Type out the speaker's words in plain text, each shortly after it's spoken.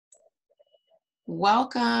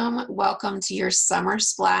Welcome to your Summer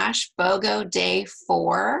Splash BOGO Day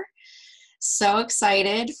 4. So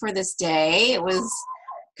excited for this day. It was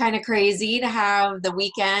kind of crazy to have the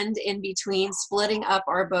weekend in between splitting up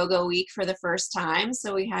our BOGO week for the first time.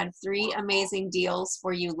 So we had 3 amazing deals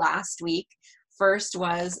for you last week. First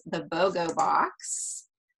was the BOGO box,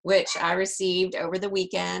 which I received over the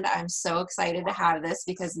weekend. I'm so excited to have this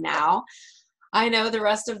because now I know the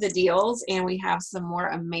rest of the deals, and we have some more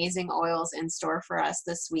amazing oils in store for us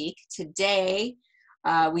this week. Today,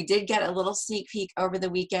 we did get a little sneak peek over the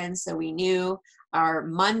weekend, so we knew our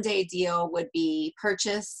Monday deal would be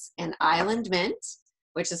Purchase an Island Mint,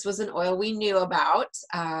 which this was an oil we knew about,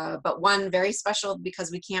 but one very special because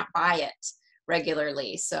we can't buy it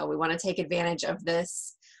regularly. So we want to take advantage of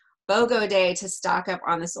this BOGO day to stock up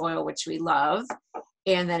on this oil, which we love.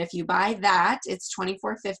 And then if you buy that, it's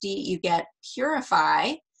 $24.50. You get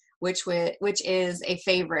Purify, which is a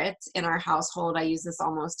favorite in our household. I use this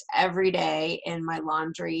almost every day in my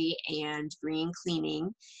laundry and green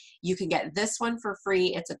cleaning. You can get this one for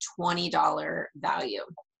free. It's a $20 value.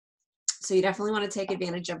 So you definitely want to take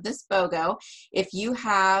advantage of this BOGO. If you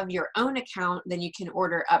have your own account, then you can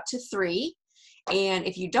order up to 3. And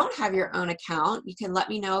if you don't have your own account, you can let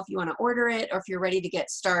me know if you want to order it or if you're ready to get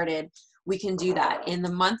started. We can do that. In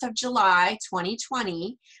the month of July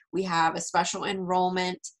 2020, we have a special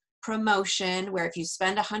enrollment promotion where if you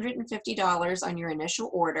spend $150 on your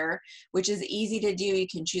initial order, which is easy to do, you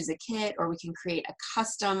can choose a kit or we can create a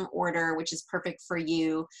custom order, which is perfect for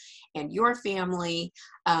you and your family.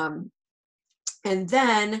 And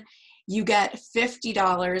then you get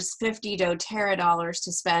 $50, 50 doTERRA dollars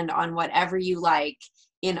to spend on whatever you like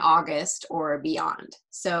in August or beyond.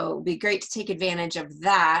 So it'd be great to take advantage of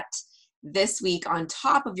that this week on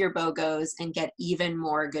top of your BOGOs and get even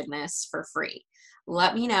more goodness for free.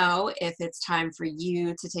 Let me know if it's time for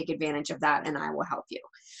you to take advantage of that and I will help you.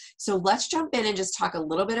 So let's jump in and just talk a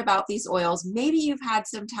little bit about these oils. Maybe you've had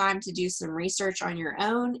some time to do some research on your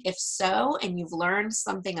own. If so, and you've learned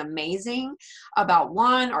something amazing about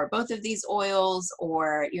one or both of these oils,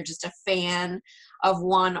 or you're just a fan of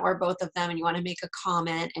one or both of them and you want to make a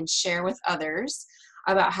comment and share with others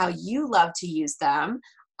about how you love to use them,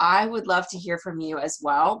 I would love to hear from you as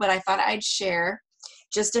well. But I thought I'd share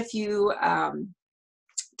just a few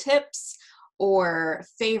tips or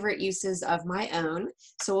favorite uses of my own.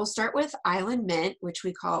 So we'll start with Island Mint, which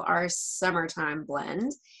we call our summertime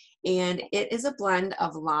blend. And it is a blend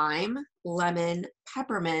of lime, lemon,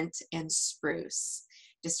 peppermint, and spruce,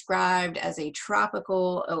 described as a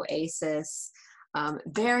tropical oasis.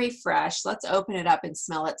 Very fresh. Let's open it up and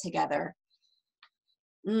smell it together.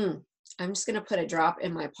 I'm just going to put a drop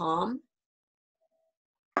in my palm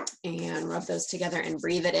and rub those together and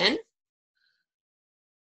breathe it in.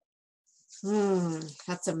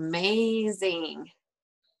 That's amazing.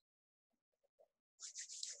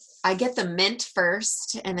 I get the mint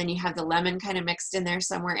first, and then you have the lemon kind of mixed in there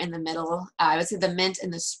somewhere in the middle. I would say the mint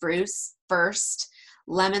and the spruce first,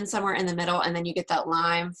 lemon somewhere in the middle, and then you get that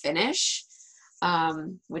lime finish,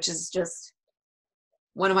 which is just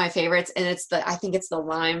one of my favorites. And I think it's the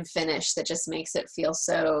lime finish that just makes it feel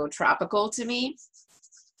so tropical to me.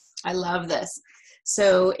 I love this.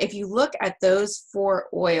 So if you look at those 4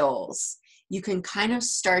 oils, you can kind of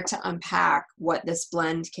start to unpack what this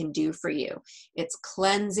blend can do for you. It's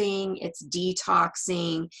cleansing, it's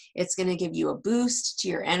detoxing, it's going to give you a boost to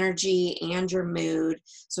your energy and your mood.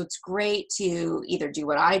 So it's great to either do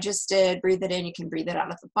what I just did, breathe it in, you can breathe it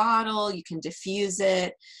out of the bottle, you can diffuse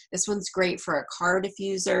it. This one's great for a car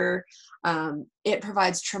diffuser. It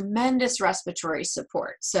provides tremendous respiratory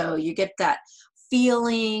support. So you get that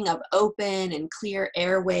feeling of open and clear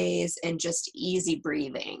airways and just easy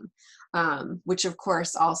breathing. Which of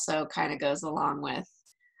course also kind of goes along with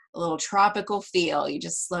a little tropical feel. You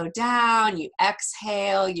just slow down, you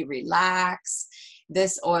exhale, you relax.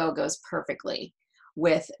 This oil goes perfectly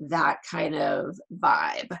with that kind of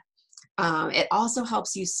vibe. It also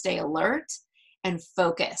helps you stay alert and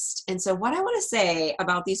focused. And so what I want to say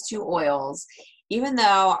about these 2 oils, even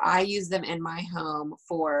though I use them in my home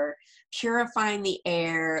for purifying the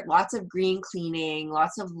air, lots of green cleaning,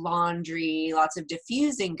 lots of laundry, lots of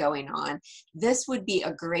diffusing going on, this would be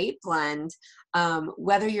a great blend.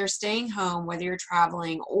 Whether you're staying home, whether you're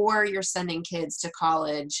traveling, or you're sending kids to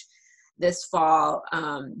college this fall,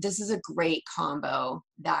 this is a great combo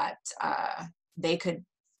that they could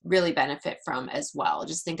really benefit from as well.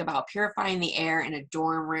 Just think about purifying the air in a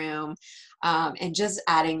dorm room and just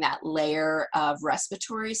adding that layer of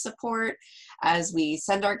respiratory support as we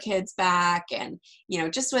send our kids back. And, you know,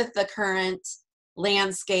 just with the current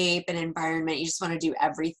landscape and environment. You just want to do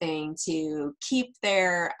everything to keep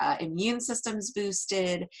their immune systems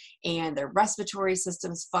boosted and their respiratory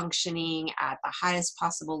systems functioning at the highest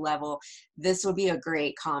possible level. This will be a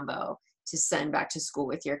great combo to send back to school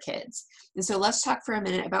with your kids. And so let's talk for a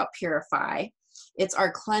minute about Purify. It's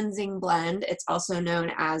our cleansing blend. It's also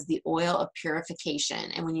known as the oil of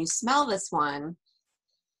purification. And when you smell this one,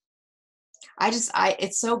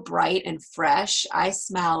 it's so bright and fresh. I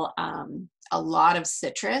smell a lot of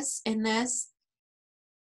citrus in this.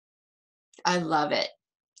 I love it.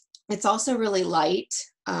 It's also really light.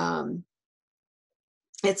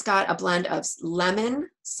 It's got a blend of lemon,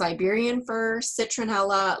 Siberian fir,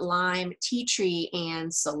 citronella, lime, tea tree,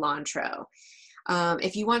 and cilantro.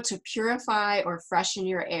 If you want to purify or freshen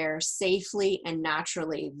your air safely and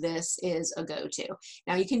naturally, this is a go-to.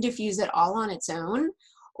 Now you can diffuse it all on its own,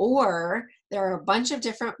 or there are a bunch of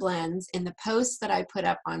different blends. In the post that I put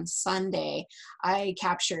up on Sunday, I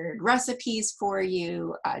captured recipes for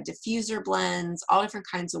you, diffuser blends, all different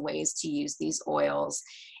kinds of ways to use these oils.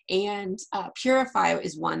 And Purify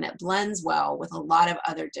is one that blends well with a lot of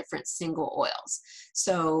other different single oils.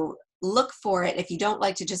 So look for it. If you don't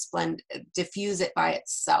like to just diffuse it by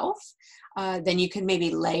itself, then you can maybe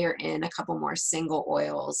layer in a couple more single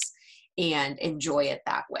oils and enjoy it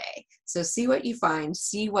that way. So see what you find,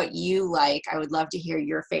 see what you like. I would love to hear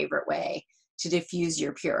your favorite way to diffuse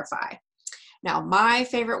your Purify. Now, my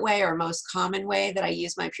favorite way or most common way that I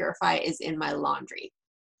use my Purify is in my laundry.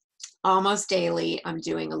 Almost daily, I'm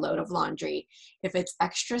doing a load of laundry. If it's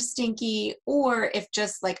extra stinky, or if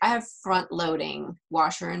just like I have front loading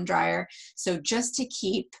washer and dryer. So just to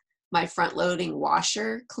keep my front loading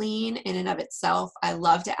washer clean in and of itself, I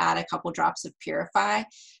love to add a couple drops of Purify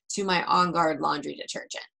to my On Guard laundry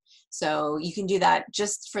detergent. So you can do that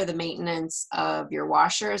just for the maintenance of your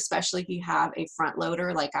washer, especially if you have a front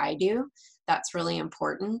loader like I do. That's really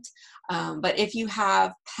important. But if you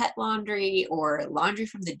have pet laundry or laundry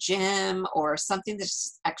from the gym or something that's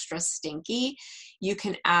just extra stinky, you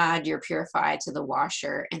can add your Purify to the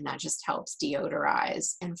washer, and that just helps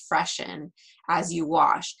deodorize and freshen as you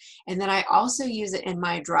wash. And then I also use it in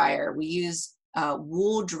my dryer. We use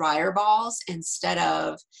wool dryer balls instead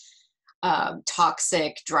of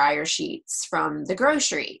toxic dryer sheets from the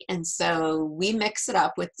grocery. And so we mix it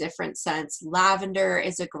up with different scents. Lavender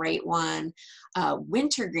is a great one.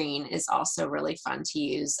 Wintergreen is also really fun to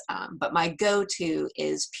use. But my go-to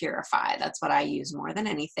is Purify. That's what I use more than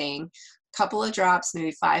anything. Couple of drops,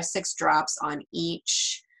 maybe 5-6 drops on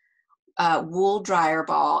each wool dryer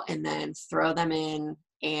ball, and then throw them in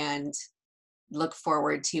and look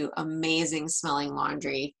forward to amazing smelling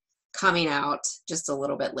laundry coming out just a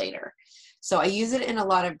little bit later. So I use it in a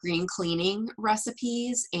lot of green cleaning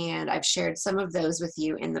recipes, and I've shared some of those with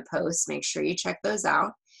you in the post. Make sure you check those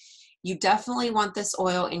out. You definitely want this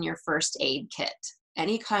oil in your first aid kit.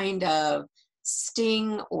 Any kind of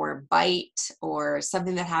sting or bite or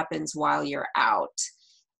something that happens while you're out,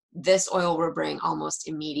 this oil will bring almost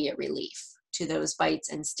immediate relief to those bites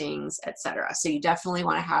and stings, etc. So you definitely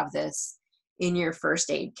want to have this in your first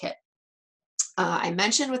aid kit. I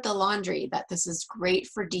mentioned with the laundry that this is great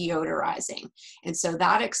for deodorizing. And so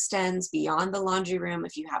that extends beyond the laundry room.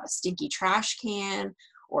 If you have a stinky trash can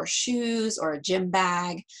or shoes or a gym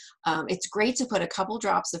bag, it's great to put a couple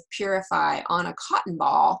drops of Purify on a cotton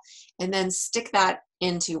ball and then stick that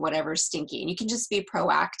into whatever's stinky. And you can just be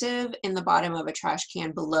proactive in the bottom of a trash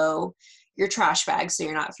can below your trash bag, so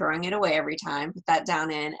you're not throwing it away every time. Put that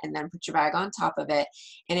down in, and then put your bag on top of it.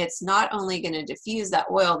 And it's not only going to diffuse that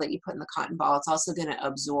oil that you put in the cotton ball, it's also going to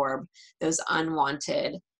absorb those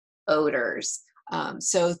unwanted odors.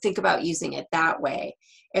 So think about using it that way.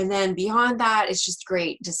 And then beyond that, it's just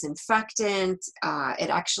great disinfectant. It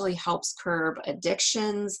actually helps curb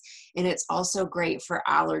addictions, and it's also great for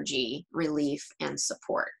allergy relief and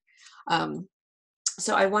support.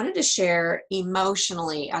 So I wanted to share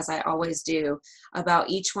emotionally, as I always do, about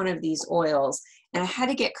each one of these oils. And I had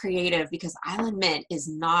to get creative because Island Mint is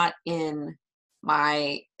not in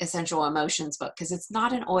my Essential Emotions book because it's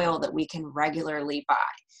not an oil that we can regularly buy.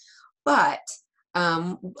 But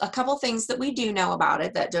a couple things that we do know about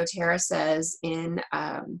it that doTERRA says in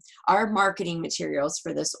our marketing materials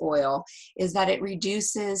for this oil is that it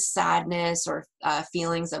reduces sadness or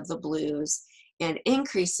feelings of the blues and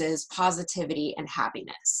increases positivity and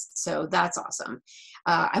happiness. So that's awesome.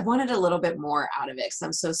 I wanted a little bit more out of it because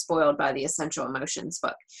I'm so spoiled by the Essential Emotions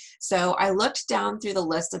book. So I looked down through the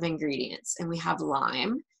list of ingredients, and we have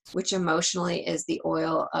lime, which emotionally is the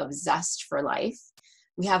oil of zest for life.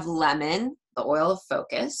 We have lemon, the oil of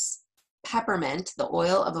focus, peppermint, the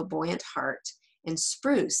oil of a buoyant heart, and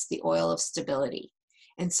spruce, the oil of stability.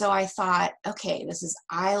 And so I thought, okay, this is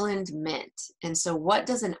island mint. And so what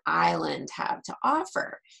does an island have to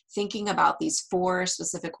offer? Thinking about these 4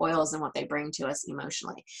 specific oils and what they bring to us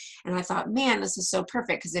emotionally. And I thought, man, this is so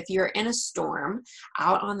perfect, because if you're in a storm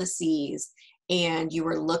out on the seas and you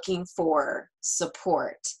were looking for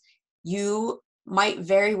support, you might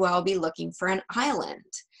very well be looking for an island.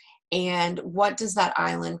 And what does that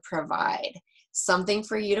island provide? Something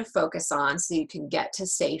for you to focus on so you can get to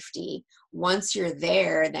safety. Once you're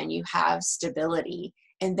there, then you have stability,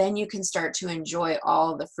 and then you can start to enjoy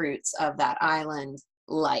all the fruits of that island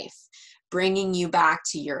life, bringing you back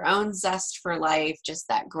to your own zest for life, just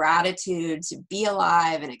that gratitude to be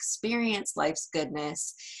alive and experience life's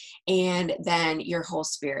goodness. And then your whole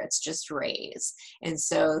spirits just raise. And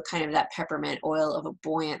so kind of that peppermint oil of a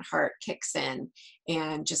buoyant heart kicks in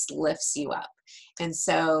and just lifts you up. And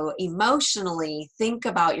so emotionally, think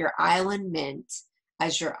about your island mint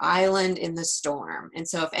as your island in the storm. And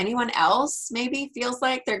so if anyone else maybe feels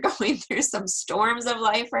like they're going through some storms of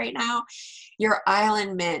life right now, your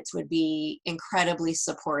island mint would be incredibly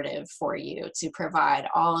supportive for you to provide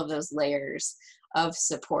all of those layers of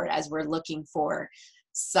support as we're looking for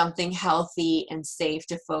something healthy and safe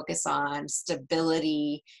to focus on,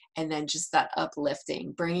 stability, and then just that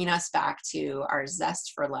uplifting, bringing us back to our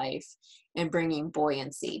zest for life and bringing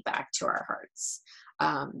buoyancy back to our hearts.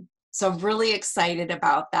 So I'm really excited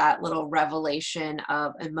about that little revelation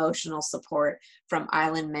of emotional support from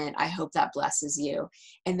Island Mint. I hope that blesses you.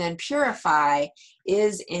 And then Purify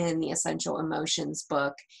is in the Essential Emotions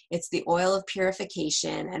book. It's the oil of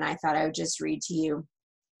purification. And I thought I would just read to you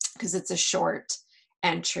because it's a short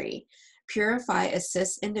entry. Purify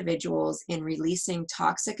assists individuals in releasing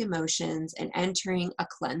toxic emotions and entering a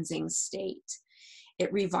cleansing state.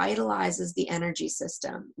 It revitalizes the energy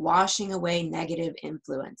system, washing away negative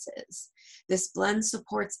influences. This blend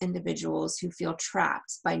supports individuals who feel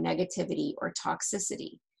trapped by negativity or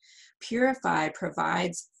toxicity. Purify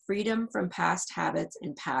provides freedom from past habits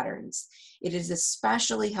and patterns. It is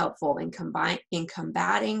especially helpful in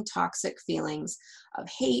combating toxic feelings of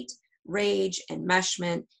hate, rage,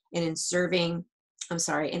 enmeshment, and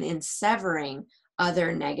in severing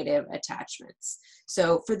other negative attachments.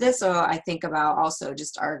 So for this oil, I think about also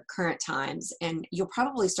just our current times, and you'll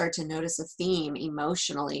probably start to notice a theme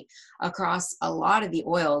emotionally across a lot of the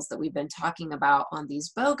oils that we've been talking about on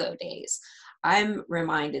these BOGO days. I'm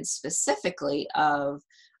reminded specifically of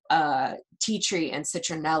tea tree and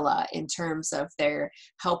citronella in terms of their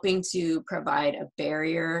helping to provide a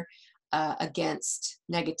barrier against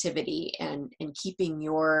negativity and keeping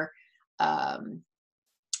your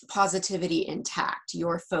positivity intact,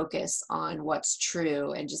 your focus on what's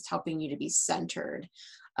true, and just helping you to be centered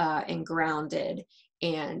and grounded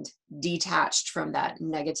and detached from that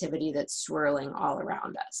negativity that's swirling all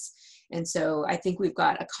around us. And so I think we've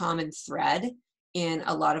got a common thread in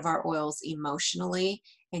a lot of our oils emotionally,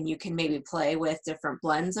 and you can maybe play with different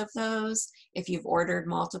blends of those if you've ordered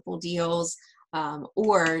multiple deals,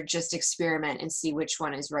 or just experiment and see which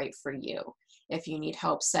one is right for you. If you need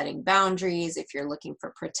help setting boundaries, if you're looking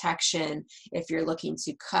for protection, if you're looking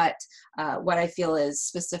to cut, what I feel is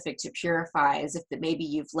specific to Purify is if that maybe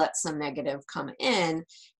you've let some negative come in,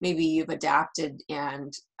 maybe you've adapted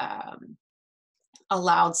and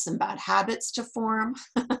allowed some bad habits to form.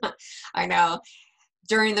 I know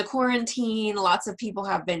during the quarantine, lots of people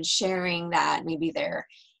have been sharing that maybe their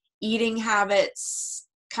eating habits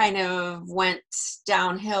kind of went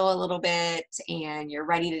downhill a little bit, and you're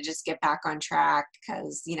ready to just get back on track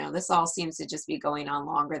because, you know, this all seems to just be going on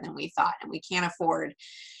longer than we thought, and we can't afford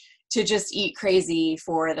to just eat crazy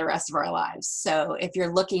for the rest of our lives. So if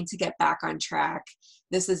you're looking to get back on track,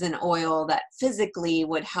 this is an oil that physically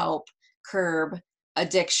would help curb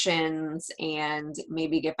addictions and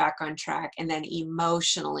maybe get back on track, and then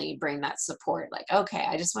emotionally bring that support. Like, okay,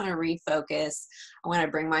 I just want to refocus. I want to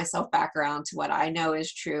bring myself back around to what I know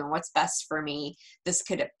is true and what's best for me. This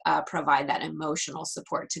could provide that emotional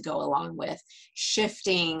support to go along with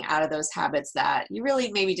shifting out of those habits that you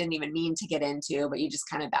really maybe didn't even mean to get into, but you just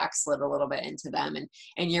kind of backslid a little bit into them,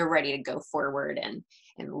 and you're ready to go forward and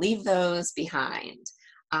leave those behind.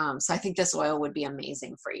 So I think this oil would be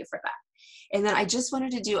amazing for you for that. And then I just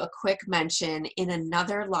wanted to do a quick mention in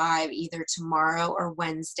another live, either tomorrow or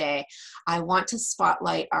Wednesday. I want to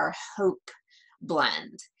spotlight our Hope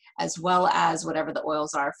blend, as well as whatever the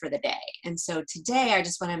oils are for the day. And so today I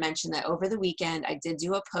just want to mention that over the weekend I did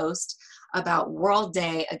do a post about World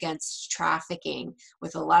Day Against Trafficking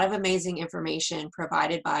with a lot of amazing information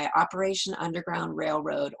provided by Operation Underground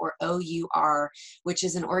Railroad, or OUR, which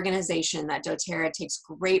is an organization that doTERRA takes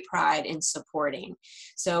great pride in supporting.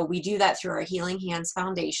 So we do that through our Healing Hands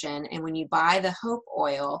Foundation, and when you buy the Hope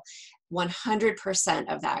Oil,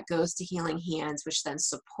 100% of that goes to Healing Hands, which then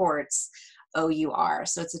supports OUR.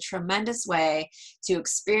 So it's a tremendous way to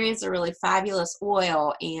experience a really fabulous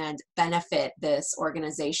oil and benefit this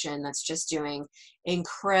organization that's just doing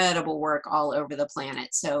incredible work all over the planet.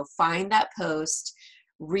 So find that post,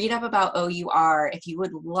 read up about OUR. If you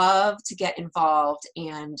would love to get involved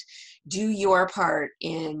and do your part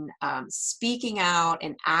in speaking out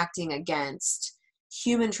and acting against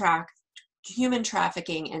human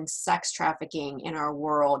trafficking and sex trafficking in our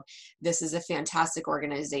world, this is a fantastic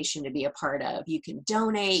organization to be a part of. You can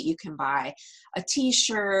donate, you can buy a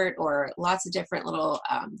t-shirt or lots of different little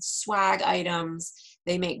swag items.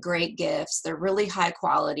 They make great gifts. They're really high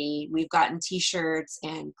quality. We've gotten t-shirts,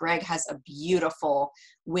 and Greg has a beautiful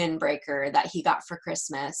windbreaker that he got for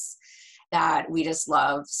Christmas that we just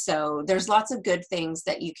love. So there's lots of good things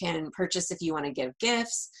that you can purchase if you want to give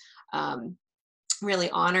gifts.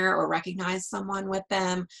 Really honor or recognize someone with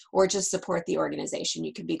them, or just support the organization.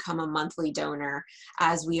 You can become a monthly donor,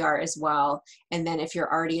 as we are as well. And then if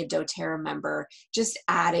you're already a doTERRA member, just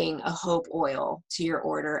adding a Hope Oil to your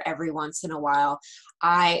order every once in a while.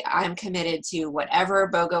 I'm committed to whatever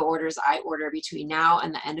BOGO orders I order between now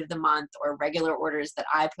and the end of the month, or regular orders that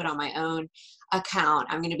I put on my own account.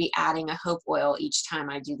 I'm going to be adding a Hope Oil each time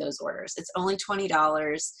I do those orders. It's only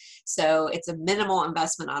 $20, so it's a minimal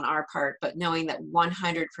investment on our part, but knowing that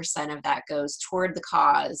 100% of that goes toward the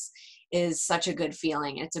cause is such a good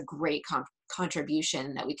feeling. It's a great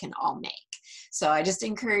contribution that we can all make. So I just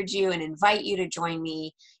encourage you and invite you to join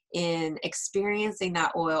me in experiencing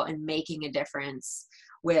that oil and making a difference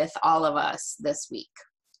with all of us this week.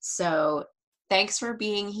 So thanks for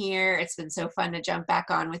being here. It's been so fun to jump back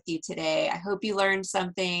on with you today. I hope you learned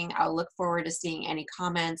something. I'll look forward to seeing any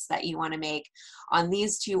comments that you want to make on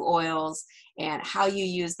these two oils and how you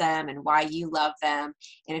use them and why you love them.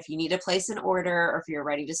 And if you need to place an order, or if you're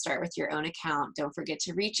ready to start with your own account, don't forget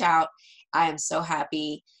to reach out. I am so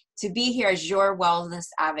happy to be here as your wellness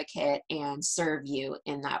advocate and serve you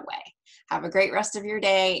in that way. Have a great rest of your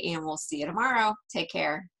day, and we'll see you tomorrow. Take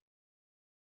care.